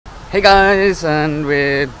Hey guys, and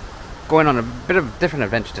we're going on a bit of a different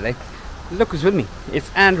adventure today. Look who's with me. It's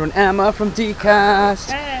Andrew and Emma from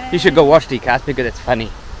DCast. Hey. You should go watch DCast because it's funny.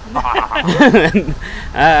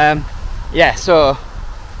 Yeah, so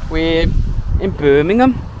we're in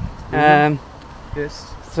Birmingham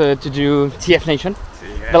Yes. to do TFNation.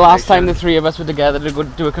 The last time the three of us were together to go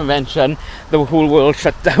do a convention, the whole world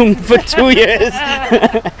shut down for 2 years.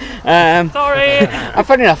 Sorry. And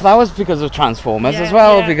funny enough, that was because of Transformers as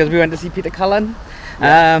well, because we went to see Peter Cullen.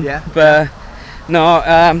 But no,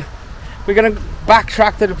 we're going to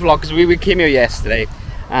backtrack to the vlog because we came here yesterday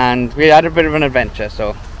and we had a bit of an adventure,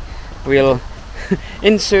 so we'll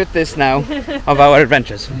insert this now of our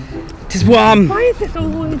adventures. It is warm. Why is this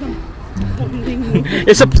always holding me?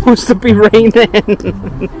 It's supposed to be raining.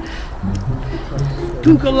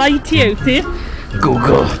 Google lied to you, see?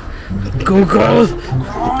 Google.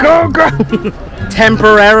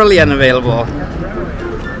 Temporarily unavailable.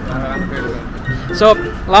 So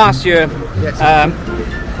last year,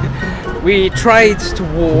 we tried to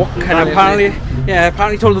walk, and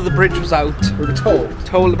apparently told that the bridge was out. We were told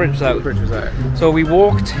the bridge was out. the bridge was out. So we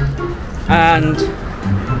walked and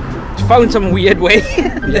found some weird way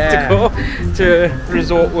to go to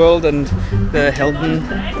Resort World and the Hilton.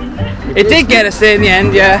 It did get us there in the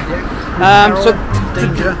end,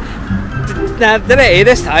 Danger. Today,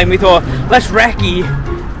 this time, we thought, let's recce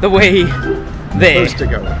the way there. Supposed to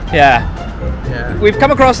go. Yeah. We've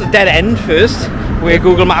come across a dead end first, where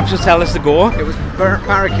Google Maps was telling us to go. It was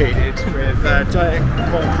barricaded with giant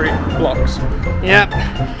concrete blocks. Yeah.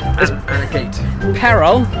 And a gate.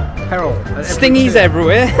 Peril. Stingies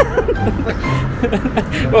everywhere.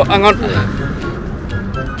 Oh, hang on.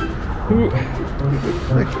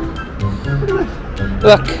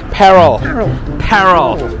 Look, peril.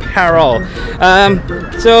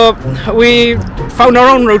 So we found our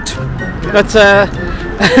own route. That's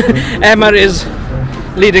Emma is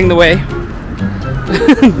leading the way.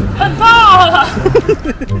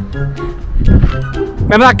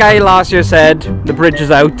 Remember that guy last year said the bridge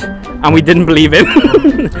is out, and we didn't believe him.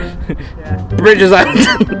 The bridge is out.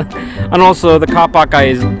 And also the car park guy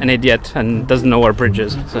is an idiot and doesn't know where bridge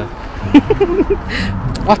is. So.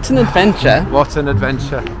 What an adventure! What an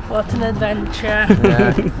adventure! What an adventure!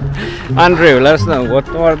 Yeah. Andrew, let us know what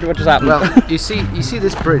just happened. Well, you see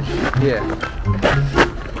this bridge here.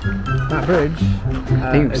 That bridge.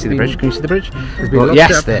 Can you see the bridge? Can you see the bridge? Has been locked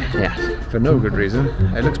yes, up there. Yes. for no good reason.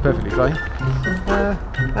 It looks perfectly fine.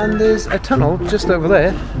 And there's a tunnel just over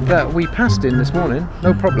there that we passed in this morning,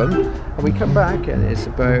 no problem. And we come back and it's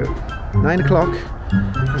about 9 o'clock.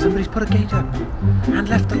 And somebody's put a gate up and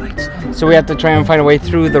left the lights on. So we had to try and find a way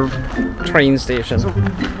through the train station. So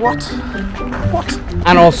what?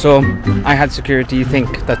 And also, I had security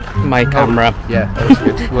think that my camera. Yeah, that was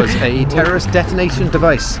good. Was a terrorist detonation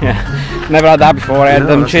device. Yeah, never had that before. I had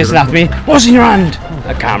them chasing after me. What's in your hand?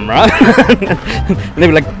 A camera. And they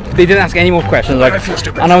were like, they didn't ask any more questions. Like,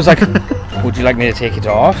 and I was like, would you like me to take it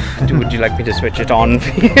off? Would you like me to switch it on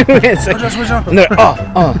for you? It's like, and they're like,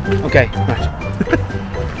 oh, okay, right.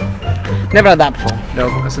 Never had that before. No,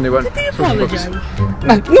 that's a new one. Did they apologise?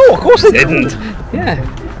 No, of course they didn't. Yeah,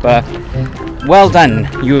 but well done.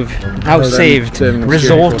 You've now saved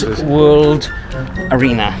Resort World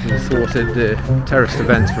Arena. You thwarted the terrorist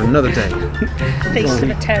events for another day. Face of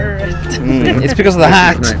a terrorist. It's because of the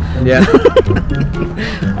hat. Yeah.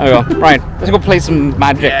 There we go. Right, let's go play some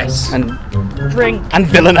magic and Drink. and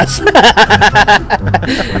villainous.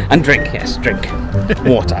 And drink, yes, drink.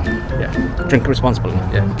 Water. Yeah. Drink responsibly.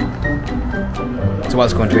 Yeah. So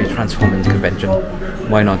whilst going to a Transformers convention,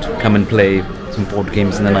 why not come and play some board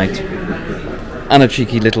games in the night? And a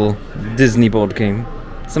cheeky little Disney board game.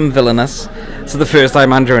 Some villainous. So the first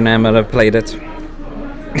time Andrew and Emma have played it.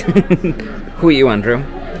 Who are you, Andrew?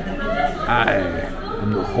 I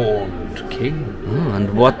am the Horned King. Oh,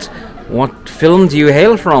 and what film do you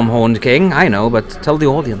hail from, Horned King? I know, but tell the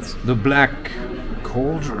audience. The Black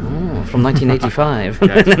Cauldron. Oh, from 1985.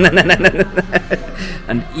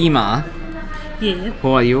 And Emma, Yeah. who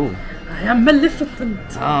are you? I am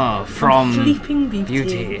Maleficent. Oh, from Sleeping Beauty.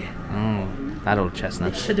 Beauty. Oh, that old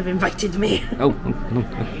chestnut. Should have invited me. Oh, no,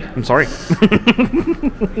 I'm sorry.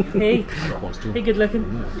 Hey. Hey, good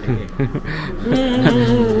looking.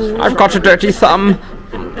 I've got a dirty thumb.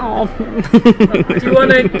 Oh. Do you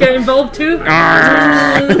want to get involved too?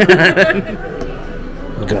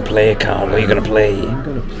 We're gonna play, Carl. What are you gonna play? I'm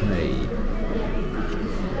going to play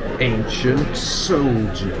Ancient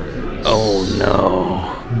Soldier. Oh no.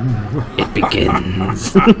 It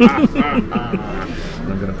begins. I'm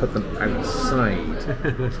going to put them outside.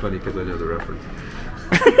 It's funny because I know the reference.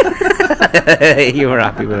 You were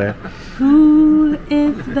happy with it. Who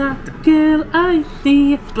is that girl I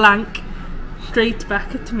see? Blank. Straight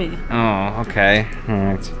back at me. Oh, okay.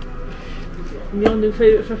 Alright. Your new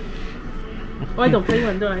favourite from... Oh, I don't play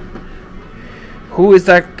one, do I? Who is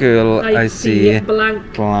that girl I see?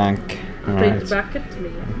 Blank. Blank. Straight Alright. back at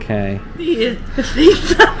me. Okay. Yeah.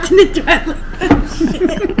 Leave that in the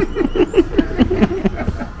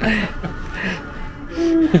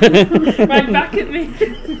right back at me.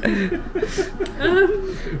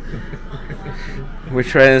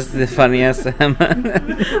 Which one is the funniest?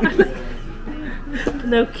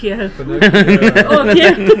 Pinocchio. Oh,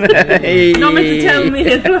 yeah. Hey. Not meant to tell me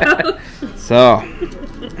as well. So,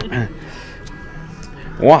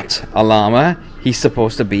 what a llama? He's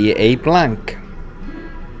supposed to be a blank.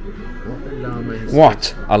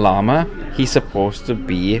 What a llama? He's supposed to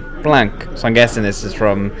be blank. So I'm guessing this is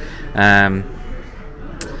from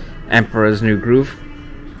Emperor's New Groove.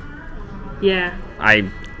 Yeah.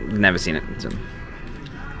 I've never seen it. So.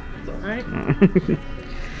 Alright.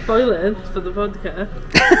 Spoilers for the podcast.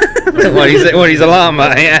 what he's a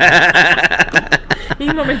llama?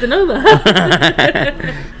 You want me to know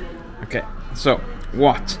that? Okay, so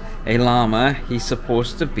what a llama? He's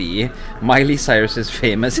supposed to be Miley Cyrus's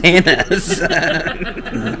famous anus.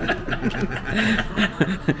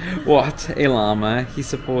 What a llama? He's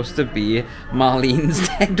supposed to be Marlene's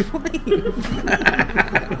dead wife.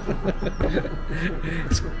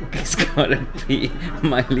 It's gotta be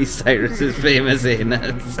Miley Cyrus's famous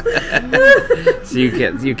anus. So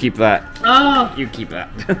you keep that. Oh, You keep that.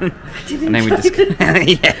 didn't And then we try just to-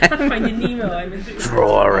 yeah. I'm finding Nemo. I'm into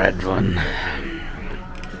Draw a red one.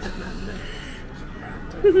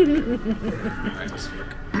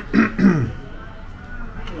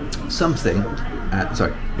 Something,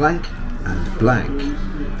 sorry, blank and blank,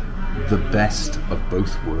 the best of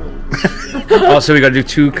both worlds. Oh, so we gotta do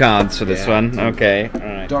 2 cards for this Yeah. one. Okay.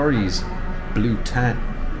 Alright. Dory's blue tang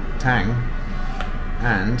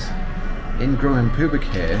and ingrowing pubic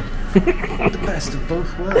hair, the best of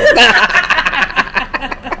both worlds.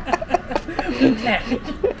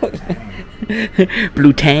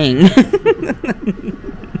 Blue Tang.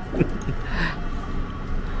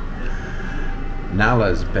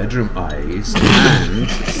 Nala's bedroom eyes and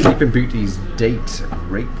Sleeping Beauty's date,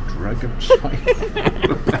 rape, drug of choice.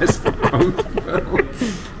 The best of both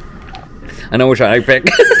worlds. I know which one I pick.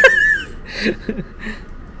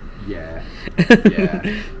 Yeah.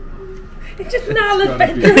 Yeah. It's just Nala's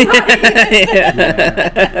bedroom.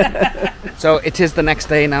 So it is the next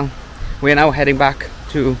day now. We're now heading back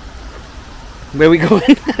to where we going?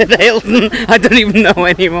 The Hilton. I don't even know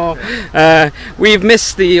anymore. We've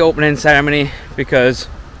missed the opening ceremony because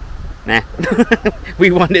we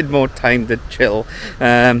wanted more time to chill. We've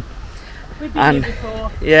been And- here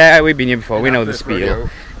before. Yeah, we've been here before. We know the spiel.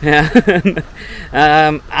 Yeah.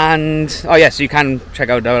 And oh yes, you can check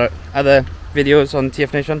out our other videos on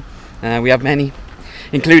TFNation. We have many,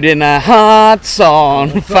 including Hearts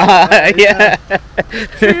on Fire.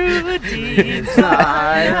 Through the deep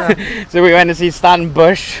side. So we went to see Stan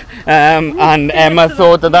Bush, and Emma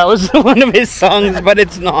thought that was one of his songs, but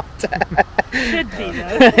it's not. Should be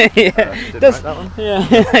though. Yeah,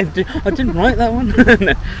 I didn't write that one.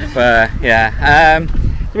 But yeah,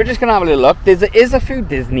 so we're just gonna have a little look. There is a few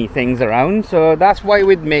Disney things around, so that's why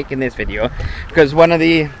we're making this video, because one of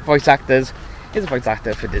the voice actors is a voice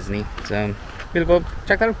actor for Disney. So we'll go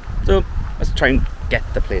check that out. So let's try and get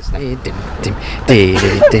the place now.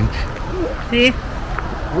 See?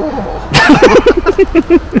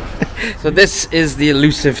 So this is the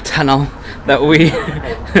elusive tunnel that we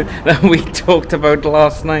that we talked about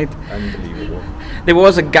last night. Unbelievable. There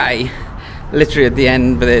was a guy literally at the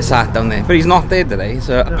end, but they sat down there, but he's not there today.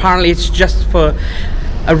 So apparently it's just for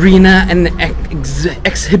arena and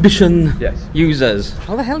exhibition users.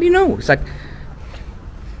 How the hell do you know? It's like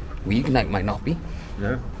we might not be.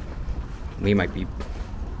 No. We might be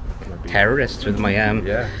terrorists with my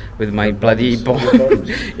with my With bloody bombs. bomb. With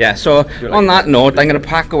bombs. Yeah, so You're on like that note, I'm going to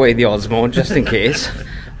pack away the Osmo just in case.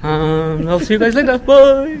 I'll see you guys later.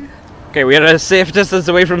 Bye. Okay, we're a safe distance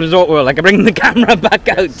away from Resort World. I can bring the camera back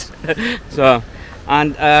out. So,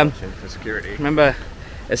 and For security. remember,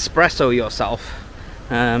 espresso yourself.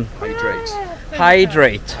 Hydrate.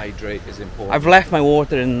 Hydrate. Hydrate is important. I've left my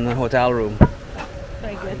water in the hotel room.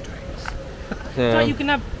 Very good. So, So you can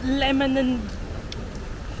have lemon and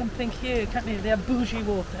something here, can't you? They have bougie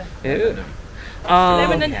water. ew.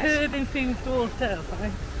 Lemon and Yes. herb infused water.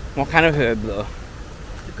 Fine. What kind of herb though?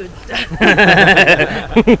 the good stuff.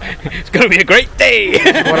 It's going to be a great day.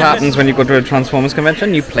 What happens when you go to a Transformers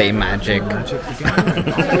convention? You play magic. Out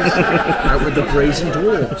with the Brazen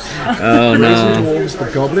Dwarves. Oh Brazen Dwarves, the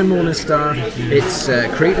Goblin Morningstar. It's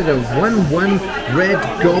created a 1/1 red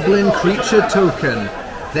Goblin creature token.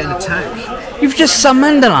 Then attack. You've just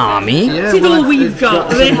summoned an army. Yeah, See all we've got.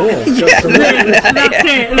 That's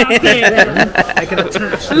it. I can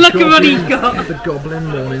attach the Look at what he's got. The Goblin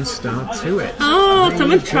Morningstar to it. Oh,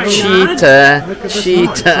 someone's trying Cheater. There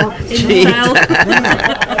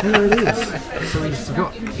it is. So he's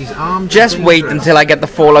got his arm. Just wait until I get the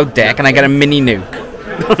Fallout deck and I get a mini nuke. You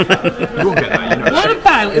won't get that, you know. What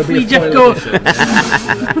about if we just go...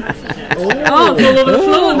 Oh, all over the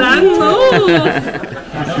floor then. Oh.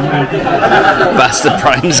 Bastard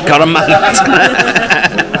Prime's got a mount.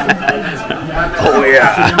 Oh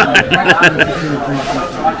yeah.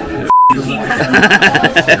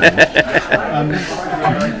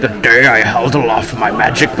 The day I held aloft my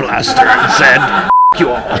magic blaster and said, "F you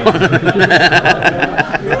all."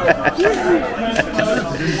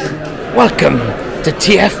 Welcome to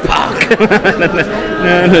TF Park.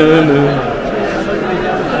 No.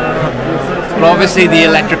 But obviously the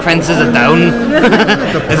electric fences are down.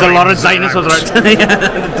 There's a lot of dinosaurs right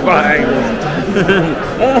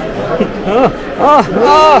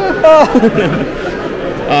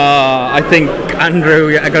I think,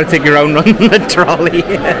 Andrew, I gotta take your own on the trolley.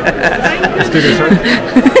 Let's do this, right?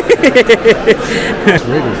 It's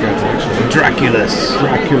really good, actually. Draculus.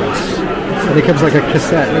 And it comes like a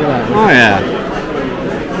cassette, look at that. Oh yeah.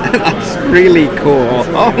 That's really cool.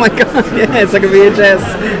 Oh my god, yeah, it's like a VHS.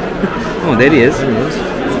 Oh, there he is.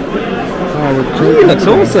 Oh, he looks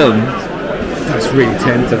awesome. That's really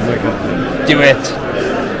tempting. Like Do it.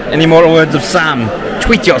 Any more words of Sam?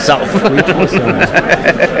 Tweet yourself.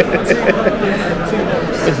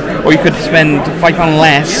 Or you could spend £5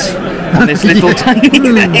 less on this little tiny thing.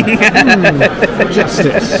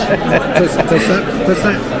 Justice. Does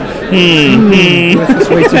that? That's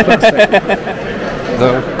way too plastic.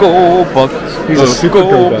 The GoBots. These are super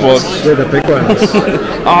GoBots. They're the big ones.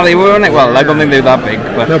 Oh, they weren't it? Well, I don't think they're that big.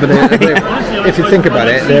 But no, but if you think about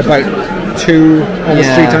it, they're about almost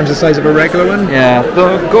 3 times the size of a regular one. Yeah,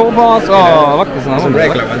 the GoBots. Oh, look, there's another one. The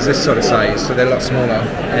regular one's this sort of size, so they're a lot smaller.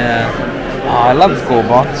 Yeah. Oh, I love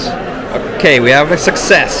GoBots. Okay, we have a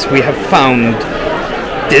success. We have found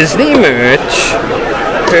Disney merch.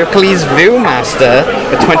 Hercules Viewmaster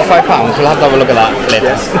for £25. We'll have to have a look at that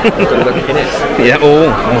later. Yes, gotta look in it. Yeah,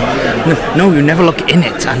 No, you never look in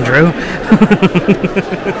it, Andrew.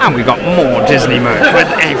 And we got more Disney merch with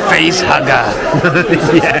a face hugger.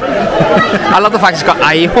 Yeah. I love the fact it's got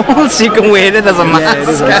eye holes, so you can wear it as a mask. Yeah, it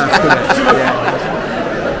is a mask, isn't it?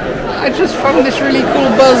 Yeah. I just found this really cool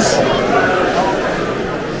buzz.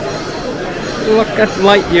 Look at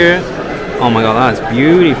Lightyear. Oh my god, that is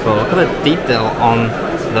beautiful. Look at the detail on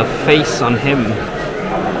the face on him.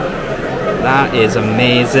 That is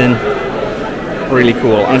amazing. Really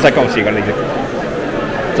cool. And it's like obviously you've got the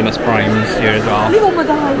Optimus Primes here as well.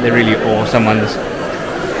 They're really awesome ones.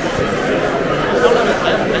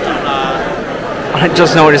 I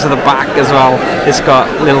just noticed at the back as well, it's got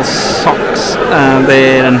little socks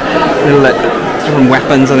there and little different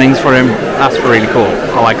weapons and things for him. That's really cool.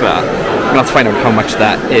 I like that. We'll have to find out how much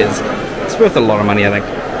that is. It's worth a lot of money, I think.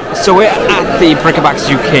 So we're at the Brickabacks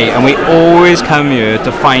UK and we always come here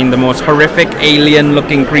to find the most horrific alien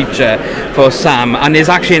looking creature for Sam, and there's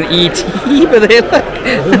actually an ET, but they look,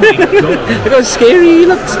 oh my god, look how scary he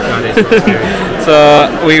looks. That is scary.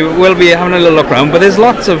 So we will be having a little look around, but there's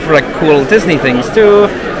lots of like cool Disney things too.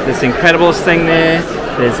 There's the Incredibles thing there,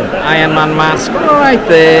 there's an Iron Man mask right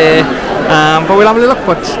there, but we'll have a look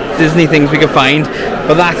what Disney things we can find.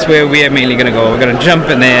 But that's where we're mainly going to go. We're going to jump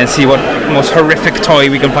in there and see what most horrific toy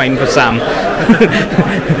we can find for Sam.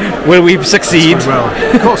 Will we succeed? Well,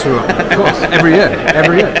 of course we will. Of course, every year.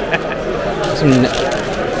 Some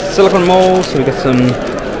silicone molds. So we got some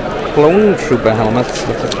Clone Trooper helmets.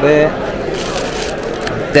 What's up there?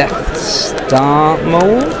 Death Star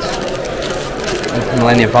mold.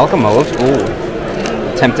 Millennium Falcon mold.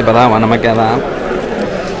 Oh, tempted by that one. I might get that.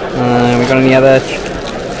 We got any other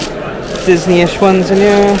Disney-ish ones in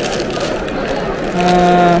here.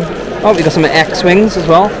 Oh, we got some X-Wings as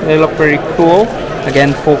well. They look very cool.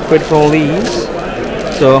 Again, £4 for all these.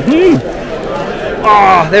 So,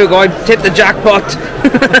 oh, there we go. I hit the jackpot.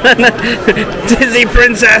 Disney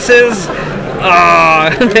princesses. Oh,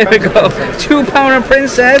 there we go. £2 a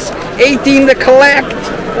princess, 18 to collect.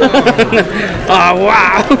 Oh,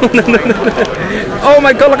 wow. Oh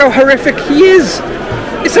my god, look how horrific he is.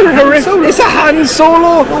 It's a horrific. It's a Han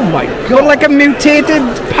Solo. Oh my god! But like a mutated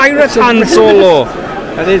pirate Han Solo.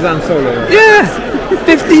 That is Han Solo. Yeah,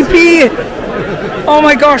 50p. Oh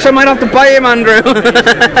my gosh, I might have to buy him, Andrew.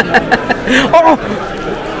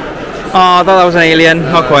 Oh, I thought that was an alien.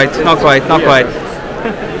 Not quite. Not quite. Not quite.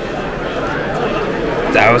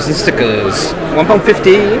 1,000 stickers.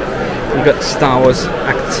 £1.50. You got Star Wars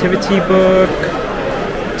activity book.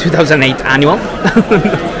 2008 annual.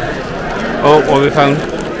 Oh, what have we found?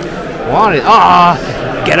 What is...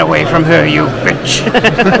 get away from her, you bitch.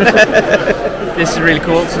 This is really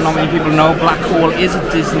cool. So not many people know Black Hole is a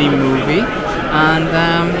Disney movie. And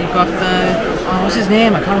you've got what's his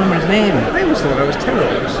name? I can't remember his name. I always thought it was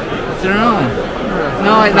Terrors. Don't know.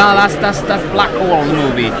 No, that's Black Hole the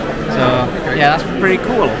movie. So yeah, that's pretty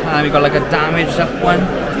cool. And we've got like a damaged up one.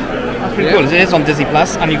 That's pretty cool. It is on Disney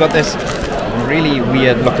Plus, and you got this really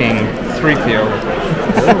weird looking 3PO.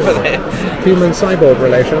 Human cyborg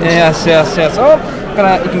relations. Yes. Oh,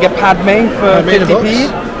 you can get Padme for 50p.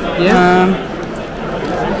 Yeah.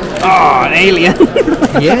 An alien.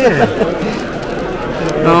 Yeah.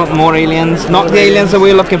 No, more aliens. Not the aliens that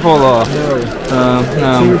we're looking for, though. No.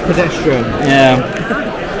 Too pedestrian. Yeah.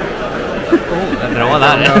 I don't know what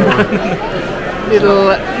that is.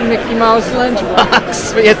 Little Mickey Mouse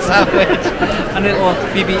lunchbox for your sandwich. And little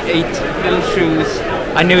BB-8 little shoes.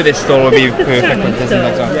 I knew this store would be perfect with Disney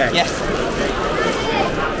next one. Yes.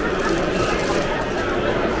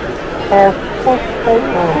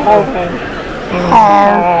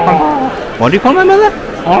 What do you call my mother?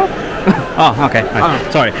 Oh, okay.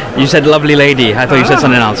 Right. Sorry, you said lovely lady. I thought you said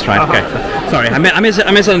something else. Right? Okay. Sorry, I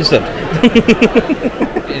misunderstood.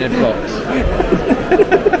 In a box.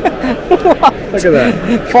 Look at that.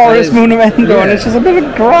 Forest Monumental, and it's just a bit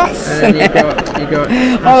of grass. And then you got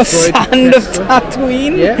sand of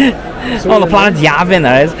Tatooine. Yeah. Oh, the planet Yavin,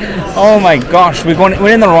 that is. Oh my gosh, we're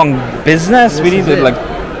in the wrong business. We need to like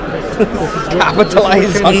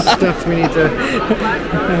capitalize on that stuff. We need to.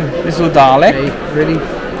 This little Dalek. Really.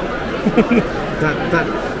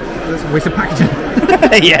 That's a waste of packaging.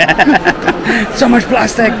 Yeah. So much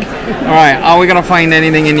plastic. All right, are we gonna find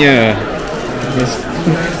anything in here?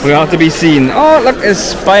 We have to be seen. Oh, look, it's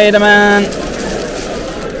Spider-Man.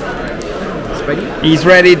 Spidey? He's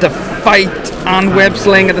ready to fight and web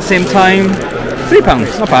sling at the same time. £3,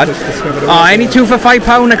 not bad. I need 2 for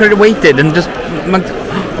 £5. I could have waited and just.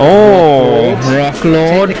 Oh, Rock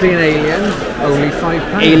Lord. Technically an alien, only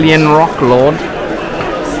 £5. Alien Rock Lord.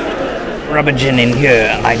 Rubbaging in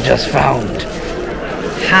here, I just found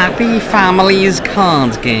Happy Families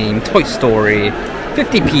cards game, Toy Story,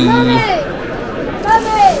 50p.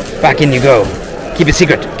 Back in you go. Keep it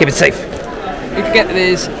secret. Keep it safe. You can get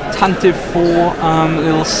this Tantive 4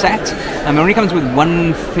 little set. It only comes with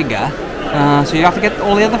one figure, so you have to get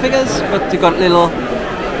all the other figures. But you got little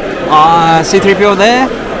C-3PO there,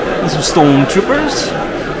 and some stormtroopers.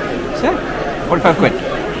 So, 45 quid.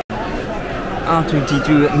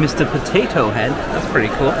 R2-D2 Mr. Potato Head. That's pretty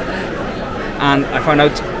cool. And I found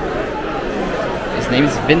out his name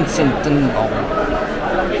is Vincent Denball.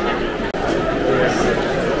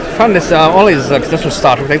 Found this, all his this was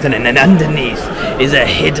Star Trek, and then underneath is a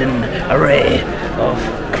hidden array of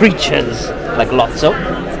creatures like Lotso.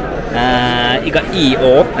 You got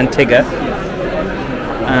Eeyore and Tigger,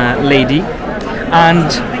 Lady,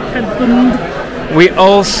 and we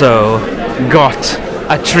also got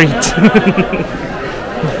a treat.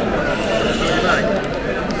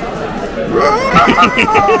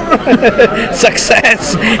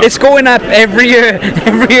 Success! It's going up every year.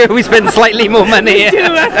 Every year we spend slightly more money. Let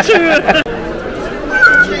it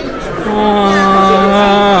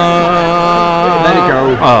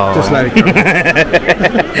go. Oh. Just let it go.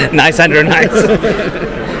 Nice, Andrew, nice.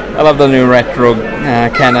 I love the new retro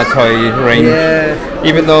Kenna toy range. Yeah.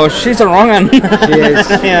 Even though she's a wrong un. She is.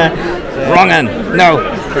 Yeah. Wrong un. No.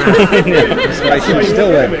 She's still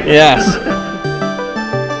there. Yes.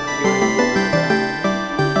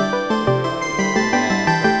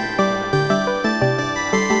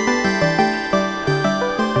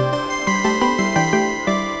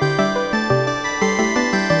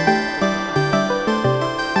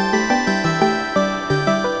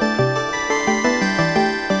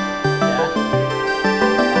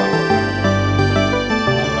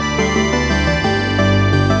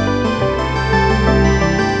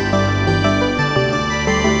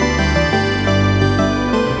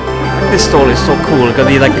 This stall is so cool because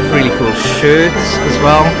they like really cool shirts as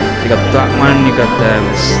well. So you got that one, you got the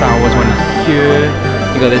Star Wars one here,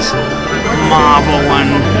 you got this Marvel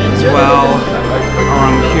one as well.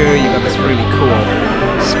 Around here you got this really cool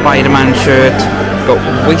Spider-Man shirt. Got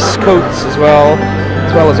waistcoats as well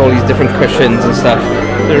as all these different cushions and stuff.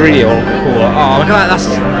 They're really all cool. Oh, look at that!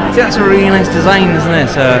 That's a really nice design, isn't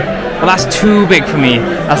it? Well, that's too big for me.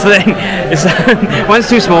 That's the thing. It's, one's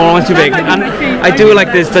too small, one's too big. And I do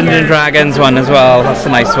like this Dungeons and Dragons one as well. That's a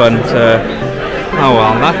nice one. So, oh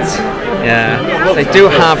well, that's yeah. They do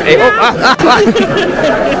have a.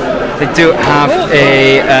 They do have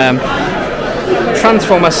a.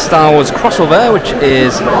 Transformers Star Wars crossover, which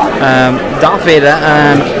is Darth Vader,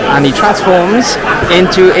 and he transforms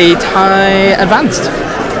into a TIE Advanced,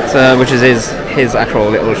 so, which is his actual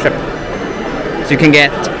little ship. So you can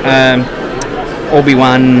get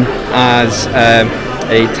Obi-Wan as a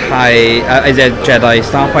TIE, as a Jedi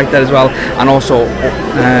Starfighter as well, and also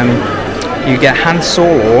you get Han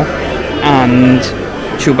Solo and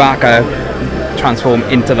Chewbacca transform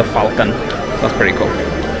into the Falcon. So that's pretty cool.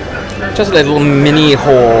 Just a little mini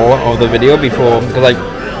haul of the video before, because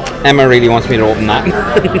Emma really wants me to open that.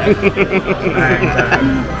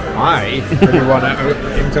 I really want him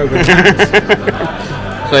to open that.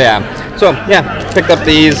 So yeah, picked up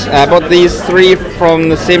these. Bought these 3 from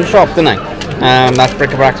the same shop, didn't I? That's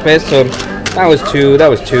Bric-a-Brac Space. So that was 2, that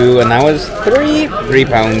was 2, and that was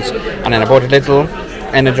 £3. And then I bought a little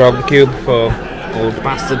Energon cube for old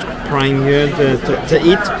bastard Prime here to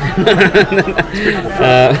eat.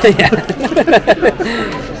 Yeah.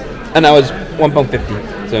 And that was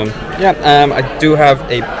 £1.50. So yeah, I do have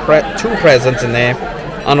a 2 presents in there,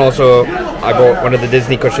 and also I bought one of the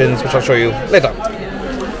Disney cushions, which I'll show you later.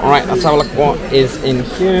 Alright, let's have a look what is in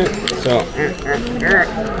here. So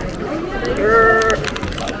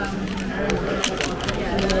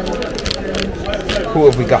who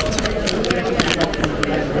have we got?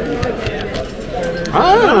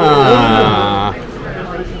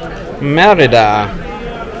 Merida.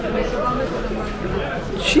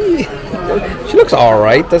 She looks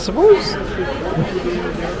alright, I suppose.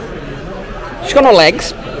 She's got no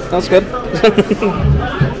legs. That's good.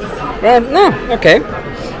 Right, no, okay.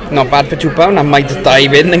 Not bad for £2. I might just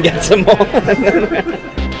dive in and get some more.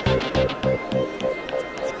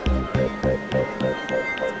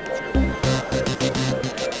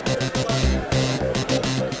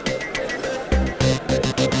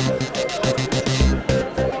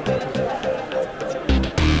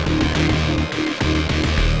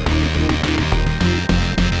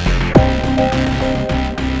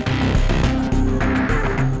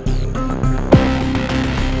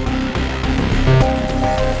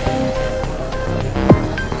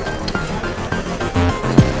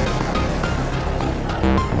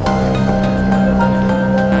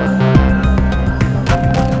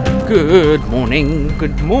 Good morning,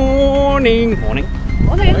 good morning, morning,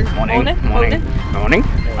 morning.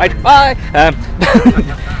 Right, bye.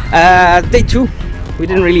 Day 2. We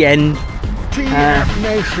didn't really end.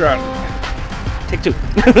 TFNation. Take 2.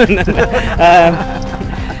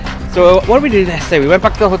 So what did we do yesterday? We went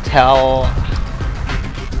back to the hotel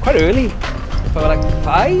quite early, for like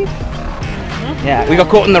 5. Yeah, we got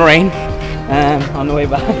caught in the rain on the way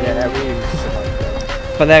back. Yeah,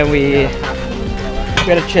 but then we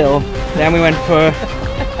had a chill. Then we went for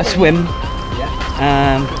a swim.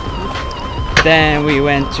 Then we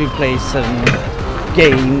went to play some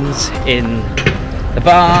games in the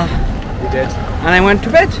bar. We did. And I went to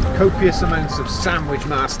bed. Copious amounts of Sandwich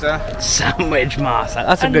Master. Sandwich Master.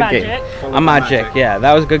 That's and a good Magic. game. And Magic. Yeah,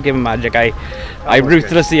 that was a good game of Magic. I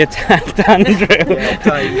ruthlessly attacked Andrew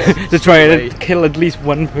to try and kill at least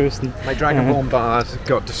one person. My Dragonborn bard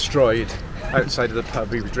got destroyed outside of the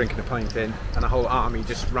pub he was drinking a pint in, and a whole army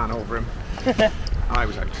just ran over him. I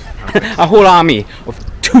was out. A whole army of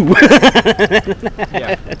 2.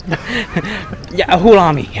 Yeah. Yeah, a whole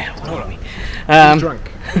army. Yeah, a whole army.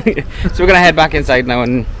 Drunk. So we're gonna head back inside now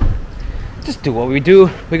and just do what we do.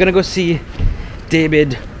 We're gonna go see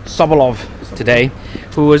David Sobolov today,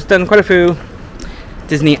 who has done quite a few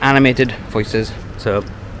Disney animated voices. So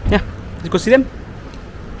yeah, let's go see them.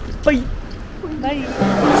 Bye. Bye.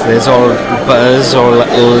 So there's all buzz all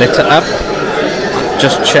lit up.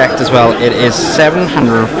 Just checked as well, it is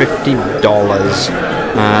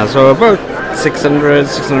 $750. So about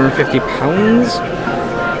 650 pounds.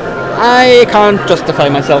 I can't justify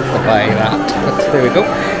myself to buy that, but there we go.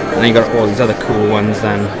 And then you got all these other cool ones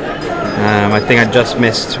then. I think I just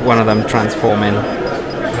missed one of them transforming,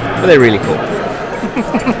 but they're really cool.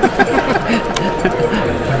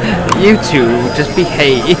 You two, just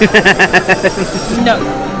behave. No.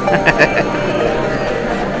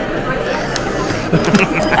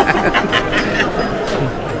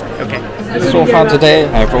 Okay. So far today,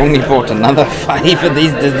 I've only bought another 5 of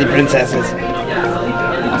these Disney princesses.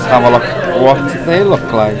 Let's have a look what they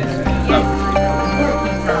look like.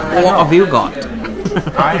 What have you got?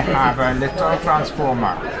 I have a little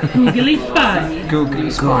transformer. Googly Pie. Googly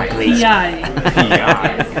Spy. P.I.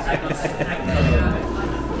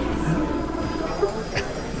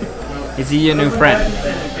 Is he your new friend?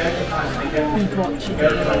 He's watching you.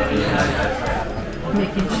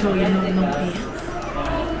 Making sure you're not naughty.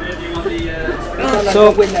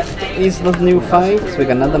 So these are the new 5. So we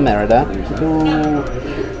got another Merida,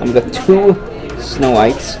 and we got 2 Snow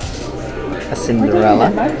Whites, a Cinderella,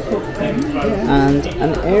 and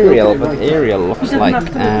an Ariel. But Ariel looks like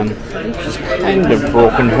she's kind of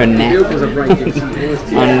broken her neck,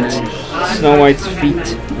 and Snow White's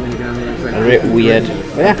feet are a bit weird.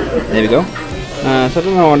 But yeah, there we go. So I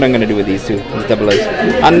don't know what I'm going to do with these 2, these doublers.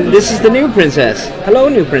 And this is the new princess. Hello,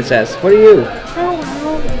 new princess. What are you?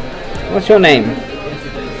 What's your name?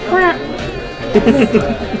 Craplet.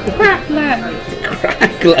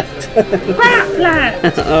 Cracklet.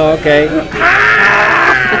 Craplet. Oh, okay.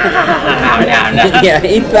 Yeah,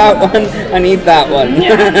 eat that one and eat that one.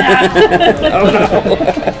 Oh no.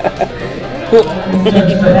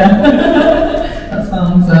 That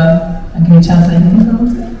sounds. And can you tell us anything about it?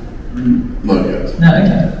 Not yet. No,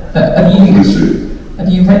 okay. But have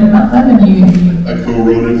you written that then? I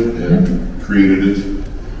co-wrote it and created it.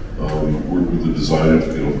 Worked with the designer to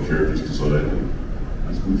get all the characters designed.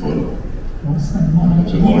 It's been fun. Awesome.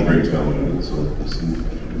 There's a lot of great talent in it. So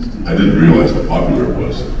I didn't realize how popular it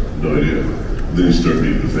was. No idea. Then you start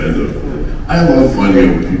meeting the fandom. I love finding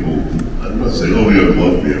out what people. I'm not saying, oh, you gotta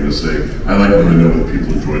love me. I'm just saying I like when I know what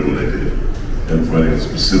people enjoyed what I did, and finding out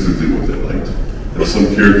specifically what they liked. And some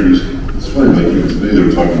characters. It's funny. Like today, they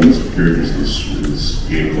were talking about some characters in this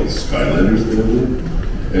game called Skylanders.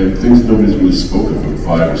 And things nobody's really spoken of in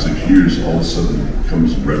 5 or 6 years, all of a sudden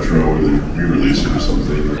becomes retro or they re-release it or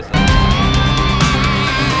something.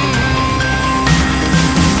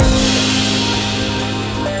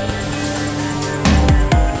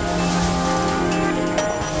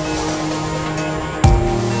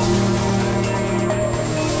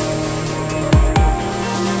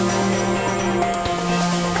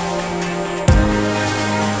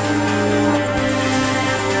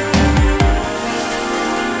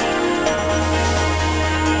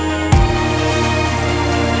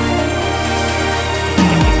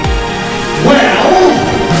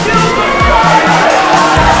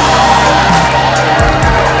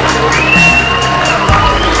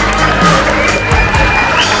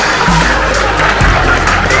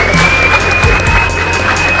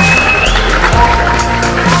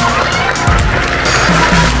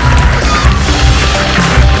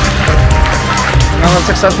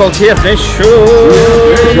 Successful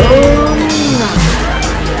TFNation.